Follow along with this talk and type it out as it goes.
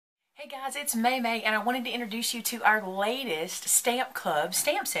Hey guys, it's Maymay and I wanted to introduce you to our latest Stamp Club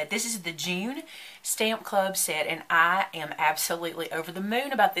stamp set. This is the June Stamp Club set and I am absolutely over the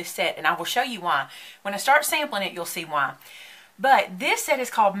moon about this set and I will show you why. When I start sampling it, you'll see why. But this set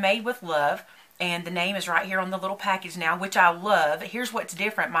is called Made with Love and the name is right here on the little package now, which I love. Here's what's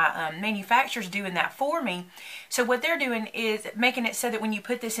different. My manufacturer's doing that for me. So what they're doing is making it so that when you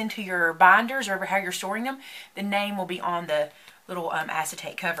put this into your binders or how you're storing them, the name will be on the little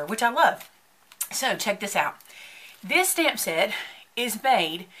acetate cover, which I love. So check this out. This stamp set is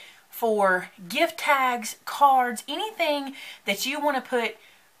made for gift tags, cards, anything that you want to put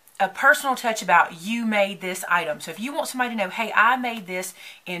a personal touch about. You made this item. So if you want somebody to know, hey, I made this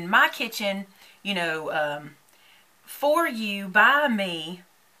in my kitchen, you know, for you, by me,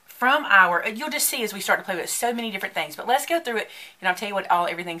 from our, you'll just see as we start to play with so many different things. But let's go through it and I'll tell you what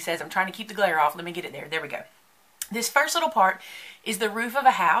everything says. I'm trying to keep the glare off. Let me get it there. There we go. This first little part is the roof of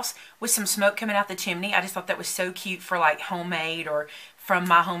a house with some smoke coming out the chimney. I just thought that was so cute for like homemade or from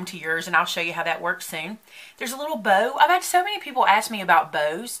my home to yours, and I'll show you how that works soon. There's a little bow. I've had so many people ask me about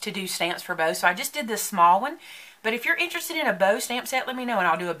bows, to do stamps for bows, so I just did this small one. But if you're interested in a bow stamp set, let me know and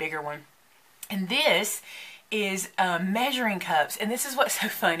I'll do a bigger one. And this is measuring cups, and this is what's so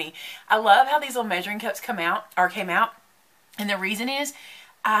funny. I love how these little measuring cups came out, and the reason is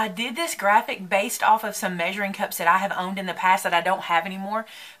I did this graphic based off of some measuring cups that I have owned in the past that I don't have anymore,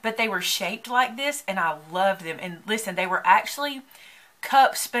 but they were shaped like this and I loved them. And listen, they were actually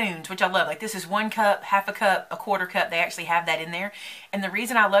cup spoons, which I love. Like this is 1 cup, half a cup, a quarter cup. They actually have that in there. And the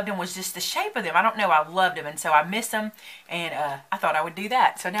reason I loved them was just the shape of them. I don't know, I loved them. And so I miss them and I thought I would do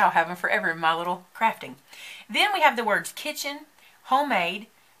that. So now I have them forever in my little crafting. Then we have the words kitchen, homemade,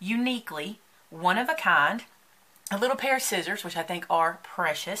 uniquely, one of a kind, a little pair of scissors, which I think are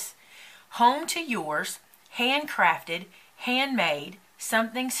precious, home to yours, handcrafted, handmade,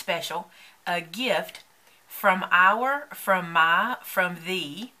 something special, a gift, from our, from my, from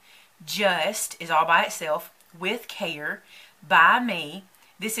thee, just is all by itself, with care, by me,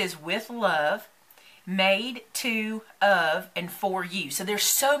 this is with love, made to, of, and for you. So there's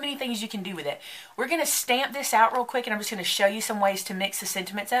so many things you can do with it. We're going to stamp this out real quick and I'm just going to show you some ways to mix the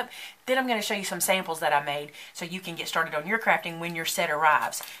sentiments up. Then I'm going to show you some samples that I made so you can get started on your crafting when your set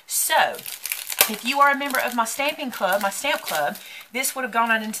arrives. So if you are a member of my stamping club, my stamp club, this would have gone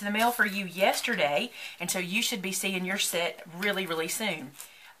out into the mail for you yesterday, and so you should be seeing your set really, really soon.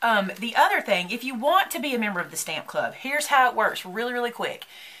 The other thing, if you want to be a member of the stamp club, here's how it works really, really quick.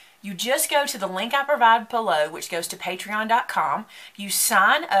 You just go to the link I provide below, which goes to patreon.com. You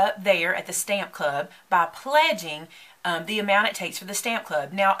sign up there at the Stamp Club by pledging the amount it takes for the Stamp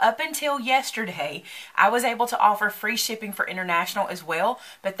Club. Now, up until yesterday, I was able to offer free shipping for international as well,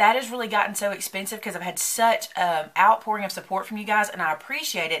 but that has really gotten so expensive because I've had such outpouring of support from you guys, and I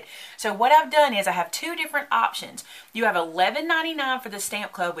appreciate it. So what I've done is I have 2 different options. You have $11.99 for the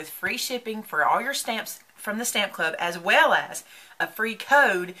Stamp Club with free shipping for all your stamps from the Stamp Club, as well as a free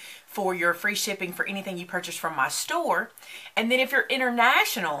code for your free shipping for anything you purchase from my store. And then if you're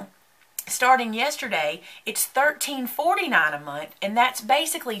international, starting yesterday, it's $13.49 a month, and that's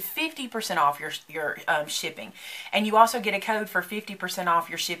basically 50% off your shipping. And you also get a code for 50% off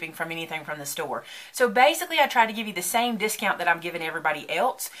your shipping from anything from the store. So basically, I try to give you the same discount that I'm giving everybody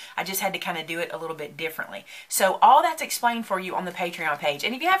else. I just had to kind of do it a little bit differently. So all that's explained for you on the Patreon page.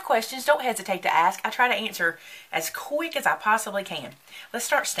 And if you have questions, don't hesitate to ask. I try to answer as quick as I possibly can. Let's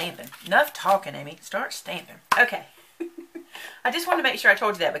start stamping. Enough talking, Amy. Start stamping. Okay. I just want to make sure I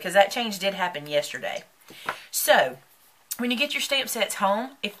told you that because that change did happen yesterday. So, when you get your stamp sets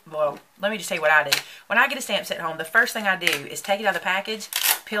home, well, let me just tell you what I do. When I get a stamp set home, the first thing I do is take it out of the package,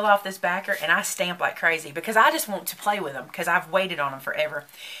 peel off this backer, and I stamp like crazy because I just want to play with them because I've waited on them forever.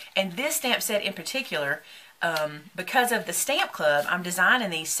 And this stamp set in particular, because of the Stamp Club, I'm designing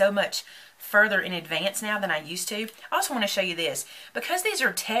these so much further in advance now than I used to. I also want to show you this. Because these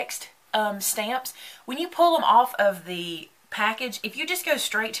are text stamps, when you pull them off of the package, if you just go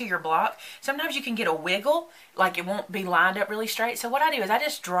straight to your block, sometimes you can get a wiggle, like it won't be lined up really straight. So what I do is I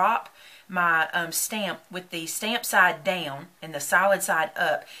just drop my stamp with the stamp side down and the solid side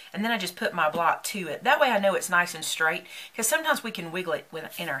up, and then I just put my block to it. That way I know it's nice and straight, because sometimes we can wiggle it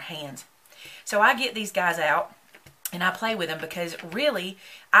in our hands. So I get these guys out and I play with them because really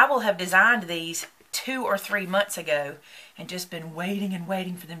I will have designed these 2 or 3 months ago and just been waiting and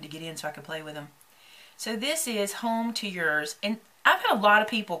waiting for them to get in so I could play with them. So this is home to yours, and I've had a lot of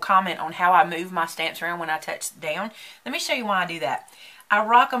people comment on how I move my stamps around when I touch down. Let me show you why I do that. I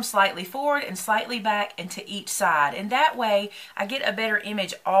rock them slightly forward and slightly back and to each side. And that way I get a better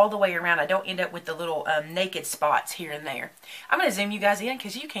image all the way around. I don't end up with the little naked spots here and there. I'm going to zoom you guys in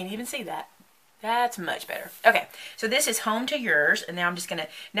because you can't even see that. That's much better. Okay, so this is home to yours. And now I'm just going to,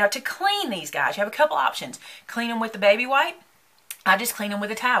 now to clean these guys, you have a couple options. Clean them with the baby wipe. I just clean them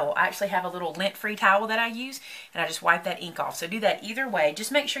with a towel. I actually have a little lint-free towel that I use, and I just wipe that ink off. So do that either way.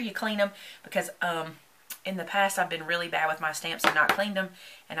 Just make sure you clean them because in the past I've been really bad with my stamps and not cleaned them,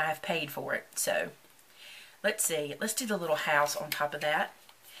 and I have paid for it. So let's see. Let's do the little house on top of that.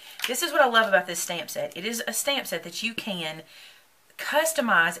 This is what I love about this stamp set. It is a stamp set that you can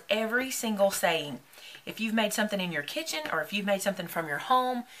customize every single saying. If you've made something in your kitchen or if you've made something from your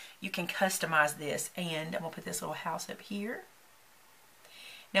home, you can customize this. And I'm going to put this little house up here.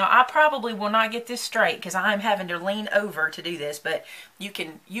 Now, I probably will not get this straight because I'm having to lean over to do this, but you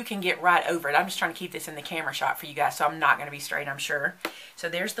can get right over it. I'm just trying to keep this in the camera shot for you guys, so I'm not going to be straight, I'm sure. So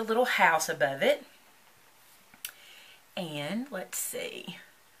there's the little house above it. And let's see.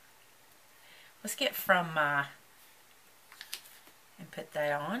 Let's get from my, and put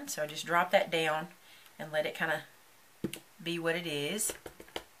that on. So I just drop that down and let it kind of be what it is.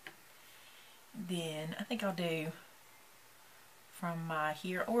 Then I think I'll do from my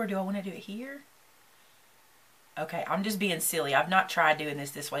here, or do I want to do it here? Okay, I'm just being silly. I've not tried doing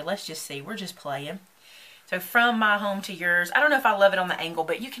this way. Let's just see. We're just playing. So from my home to yours. I don't know if I love it on the angle,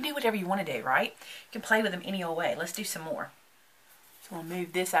 but you can do whatever you want to do, right? You can play with them any old way. Let's do some more. So we'll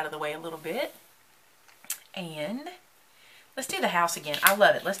move this out of the way a little bit. And let's do the house again. I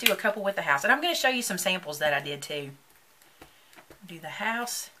love it. Let's do a couple with the house. And I'm going to show you some samples that I did too. Do the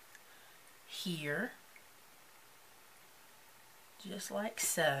house here. Just like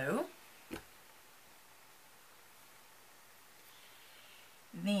so.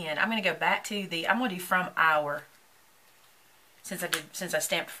 Then I'm going to go back to the, I'm going to do from our, since I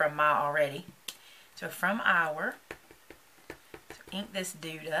stamped from my already. So from our, so ink this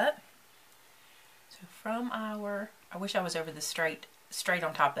dude up. So from our, I wish I was over the straight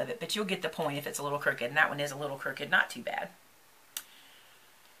on top of it, but you'll get the point if it's a little crooked. And that one is a little crooked, not too bad.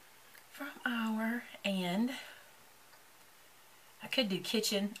 From our, and I could do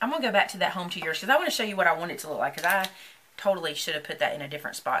kitchen. I'm going to go back to that home to yours because I want to show you what I want it to look like because I totally should have put that in a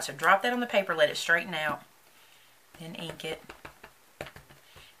different spot. So drop that on the paper, let it straighten out, then ink it. You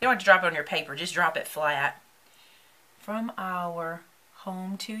don't have to drop it on your paper, just drop it flat. From our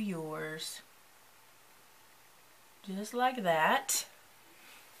home to yours. Just like that.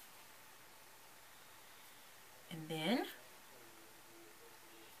 And then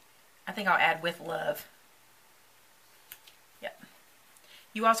I think I'll add with love. Yep.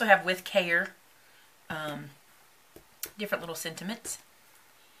 You also have with care, different little sentiments.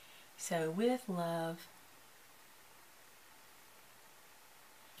 So with love.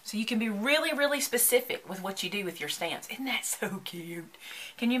 So you can be really, really specific with what you do with your stamps. Isn't that so cute?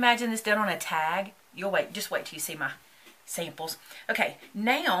 Can you imagine this done on a tag? You'll wait, just wait till you see my samples. Okay,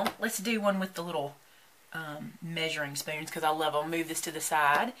 now let's do one with the little measuring spoons because I love them. Move this to the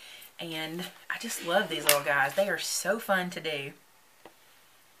side. And I just love these little guys. They are so fun to do.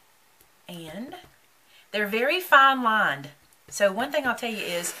 And they're very fine lined. So one thing I'll tell you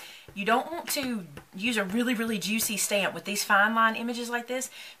is you don't want to use a really, really juicy stamp with these fine line images like this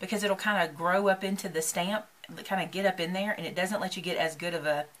because it'll kind of grow up into the stamp, kind of get up in there, and it doesn't let you get as good of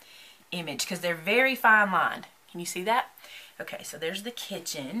a image because they're very fine lined. Can you see that? Okay, so there's the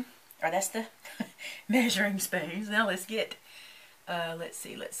kitchen, or that's the measuring spoons. Now let's get, let's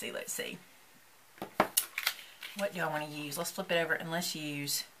see. What do I want to use? Let's flip it over and let's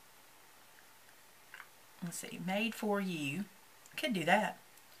use, let's see, made for you. Could do that.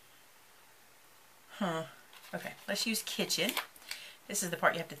 Huh. Okay, let's use kitchen. This is the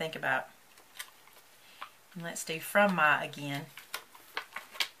part you have to think about. And let's do from my again.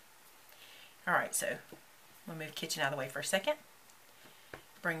 Alright, so we'll move kitchen out of the way for a second.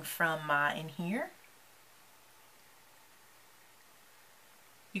 Bring from my in here.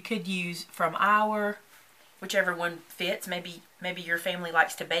 You could use from our, whichever one fits. Maybe your family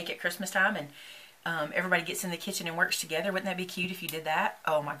likes to bake at Christmas time and everybody gets in the kitchen and works together. Wouldn't that be cute if you did that?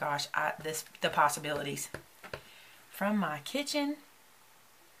 Oh my gosh, the possibilities. From my kitchen.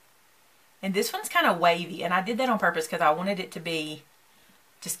 And this one's kind of wavy, and I did that on purpose because I wanted it to be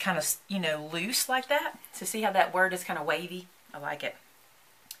just kind of, you know, loose like that. So see how that word is kind of wavy? I like it.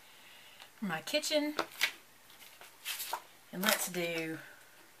 From my kitchen. And let's do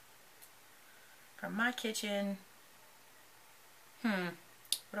from my kitchen. What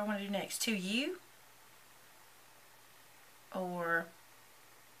do I want to do next? To you? Or,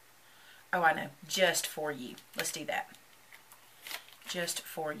 oh, I know, just for you. Let's do that. just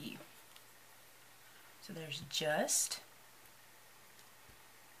for you. So there's just.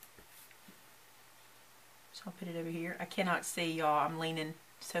 So I'll put it over here. I cannot see, y'all. I'm leaning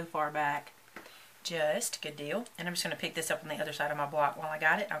so far back. Just, good deal. And I'm just going to pick this up on the other side of my block while I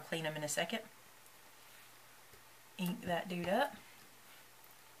got it. I'll clean them in a second. Ink that dude up.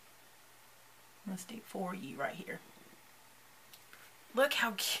 Let's do for you right here. Look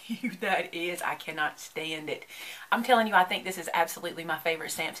how cute that is. I cannot stand it. I'm telling you, I think this is absolutely my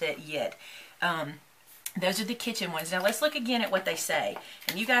favorite stamp set yet. Those are the kitchen ones. Now let's look again at what they say.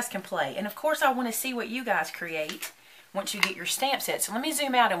 And you guys can play. And of course I want to see what you guys create once you get your stamp set. So let me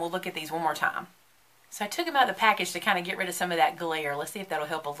zoom out and we'll look at these one more time. So I took them out of the package to kind of get rid of some of that glare. Let's see if that'll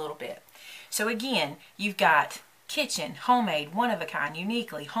help a little bit. So again, you've got kitchen, homemade, one of a kind,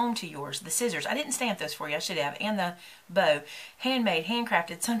 uniquely, home to yours, the scissors. I didn't stamp those for you, I should have, and the bow. Handmade,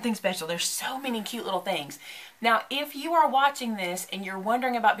 handcrafted, something special. There's so many cute little things. Now, if you are watching this and you're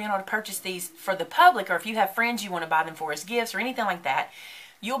wondering about being able to purchase these for the public, or if you have friends you want to buy them for as gifts or anything like that,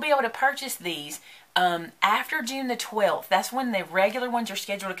 you'll be able to purchase these after June the 12th. That's when the regular ones are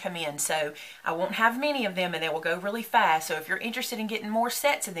scheduled to come in. So I won't have many of them and they will go really fast. So if you're interested in getting more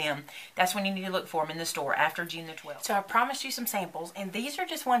sets of them, that's when you need to look for them in the store after June the 12th. So I promised you some samples, and these are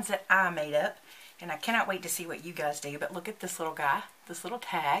just ones that I made up. And I cannot wait to see what you guys do. But look at this little guy, this little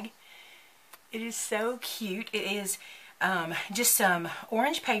tag. It is so cute. It is just some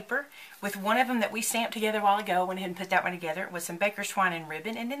orange paper with one of them that we stamped together a while ago. I went ahead and put that one together with some baker's twine and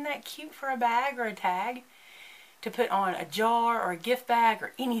ribbon. And isn't that cute for a bag or a tag to put on a jar or a gift bag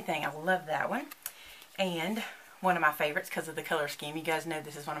or anything? I love that one. And one of my favorites because of the color scheme. You guys know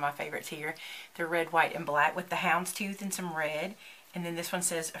this is one of my favorites here. The red, white, and black with the houndstooth and some red. And then this one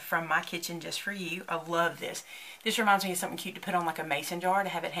says, from my kitchen just for you. I love this. This reminds me of something cute to put on like a mason jar to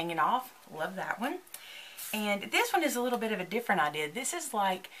have it hanging off. Love that one. And this one is a little bit of a different idea. This is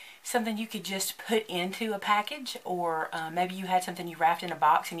like something you could just put into a package, or maybe you had something you wrapped in a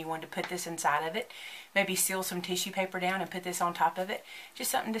box and you wanted to put this inside of it. Maybe seal some tissue paper down and put this on top of it.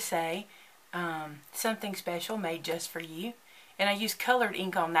 Just something to say, something special made just for you. And I used colored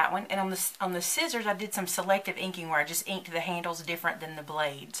ink on that one. And on the scissors, I did some selective inking where I just inked the handles different than the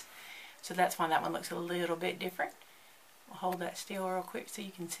blades. So that's why that one looks a little bit different. I'll hold that still real quick so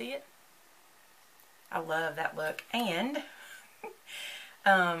you can see it. I love that look. And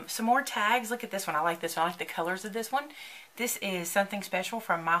some more tags. Look at this one. I like this one. I like the colors of this one. This is something special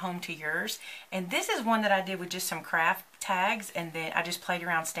from my home to yours. And this is one that I did with just some craft tags, and then I just played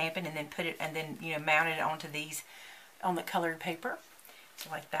around stamping and then put it, and then, you know, mounted it onto these on the colored paper. So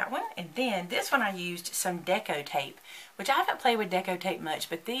like that one. And then this one I used some deco tape, which I haven't played with deco tape much,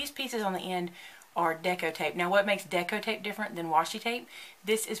 but these pieces on the end are deco tape. Now what makes deco tape different than washi tape?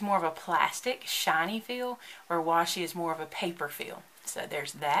 This is more of a plastic, shiny feel, where washi is more of a paper feel. So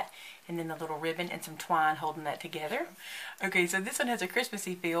there's that. And then the little ribbon and some twine holding that together. Okay, so this one has a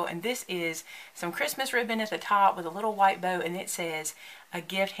Christmassy feel, and this is some Christmas ribbon at the top with a little white bow, and it says, a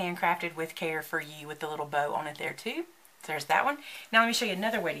gift handcrafted with care for you, with the little bow on it there too. So there's that one. Now let me show you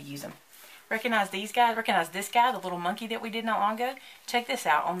another way to use them. Recognize these guys? Recognize this guy, the little monkey that we did not long ago? Check this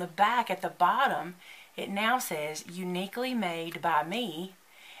out. On the back at the bottom, it now says, uniquely made by me.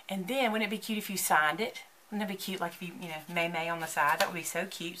 And then, wouldn't it be cute if you signed it? Wouldn't it be cute, like if you know, Maymay on the side? That would be so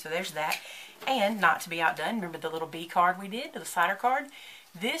cute. So there's that. And, not to be outdone, remember the little bee card we did, the slider card?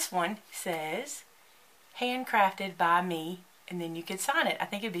 This one says, handcrafted by me, and then you could sign it. I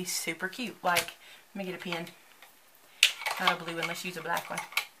think it'd be super cute. Like, let me get a pen. Not a blue one, let's use a black one.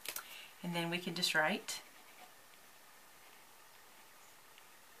 And then we can just write.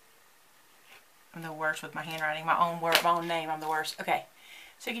 I'm the worst with my handwriting, my own word, my own name, I'm the worst. Okay,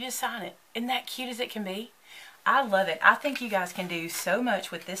 so you can just sign it. Isn't that cute as it can be? I love it. I think you guys can do so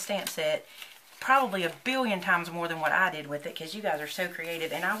much with this stamp set, probably 1 billion times more than what I did with it, because you guys are so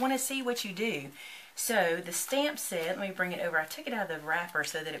creative, and I want to see what you do. So the stamp set, let me bring it over. I took it out of the wrapper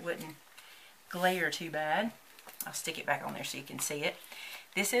so that it wouldn't glare too bad. I'll stick it back on there so you can see it.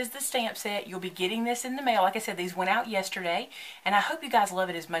 This is the stamp set. You'll be getting this in the mail. Like I said, these went out yesterday, and I hope you guys love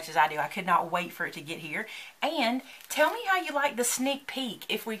it as much as I do. I could not wait for it to get here. And tell me how you like the sneak peek.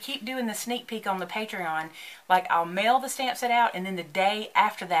 If we keep doing the sneak peek on the Patreon, like I'll mail the stamp set out, and then the day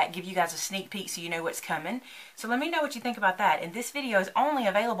after that, give you guys a sneak peek so you know what's coming. So let me know what you think about that. And this video is only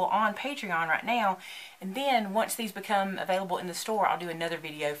available on Patreon right now. And then once these become available in the store, I'll do another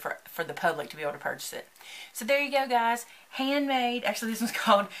video for the public to be able to purchase it. So there you go, guys. Handmade. Actually, this one's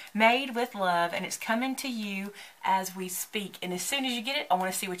called Made with Love, and it's coming to you as we speak. And as soon as you get it, I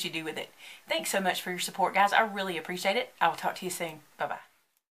want to see what you do with it. Thanks so much for your support, guys. I really appreciate it. I will talk to you soon. Bye-bye.